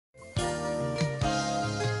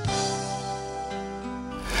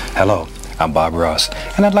Hello, I'm Bob Ross,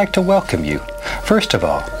 and I'd like to welcome you. First of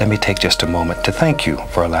all, let me take just a moment to thank you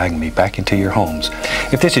for allowing me back into your homes.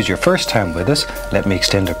 If this is your first time with us, let me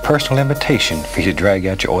extend a personal invitation for you to drag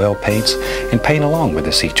out your oil paints and paint along with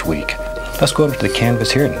us each week. Let's go over to the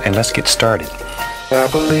canvas here and let's get started. I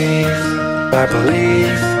believe,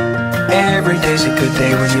 every day's a good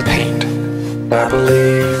day when you paint. I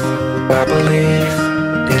believe,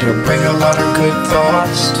 it'll bring a lot of good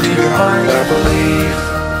thoughts to your heart.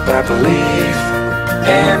 I believe,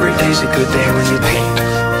 every day's a good day when you paint.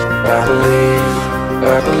 I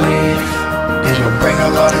believe, it'll bring a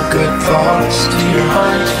lot of good thoughts to your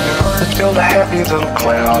heart. Let's build a happy little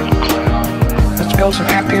cloud. Let's build some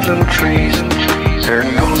happy little trees. There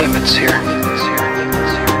are no limits here.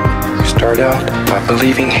 You start out by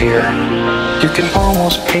believing here. You can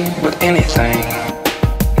almost paint with anything.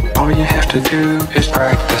 All you have to do is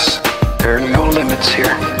practice. There are no limits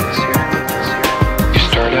here. You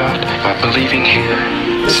start out by believing here.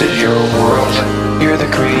 This is your world. You're the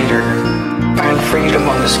creator. Find freedom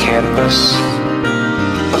on this canvas.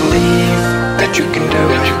 Believe that you can do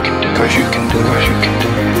it. Cause you can do it.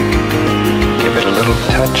 Give it a little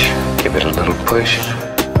touch. Give it a little push.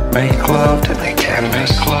 Make love to the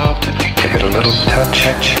canvas. Give it a little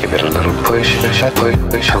touch. Give it a little push.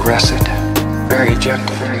 Caress it. Very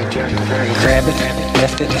gentle. Grab it,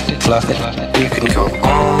 lift it, fluff it. You can go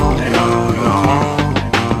on and on and on.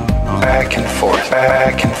 Back and forth,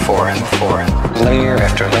 layer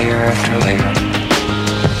after layer after layer.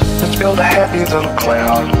 Let's build a happy little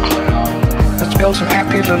cloud. Let's build some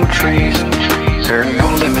happy little trees. There are no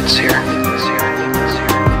limits here.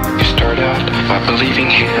 You start out by believing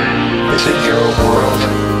here. This is your world.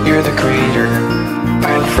 You're the creator.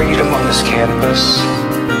 Find freedom on this canvas.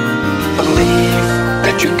 Believe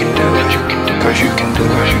that you can do it. Cause you can do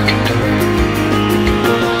it.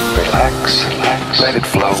 Relax, let it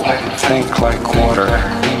flow. Think like water.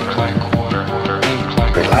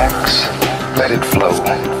 Relax, let it flow.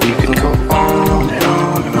 You can go on and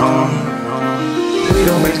on and on. We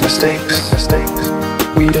don't make mistakes.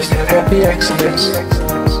 We just have happy accidents.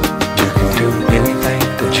 You can do anything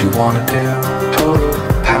that you want to do. Total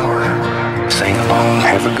power. Sing along,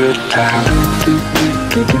 have a good time.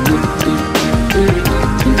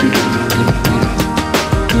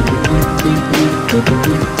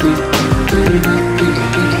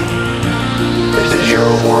 This is your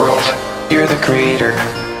world. You're the creator.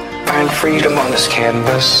 Find freedom on this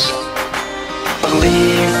canvas.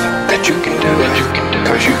 Believe that you can do it.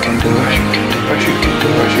 Cause you can do it.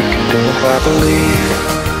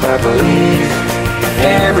 I believe,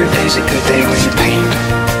 every day's a good day when you paint.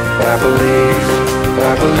 I believe,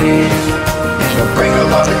 it'll bring a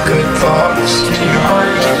lot of good thoughts to your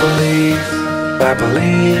heart. I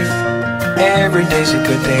believe, every day's a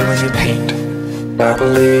good day when you paint. I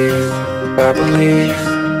believe,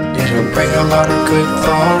 it'll bring a lot of good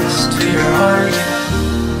thoughts to your heart.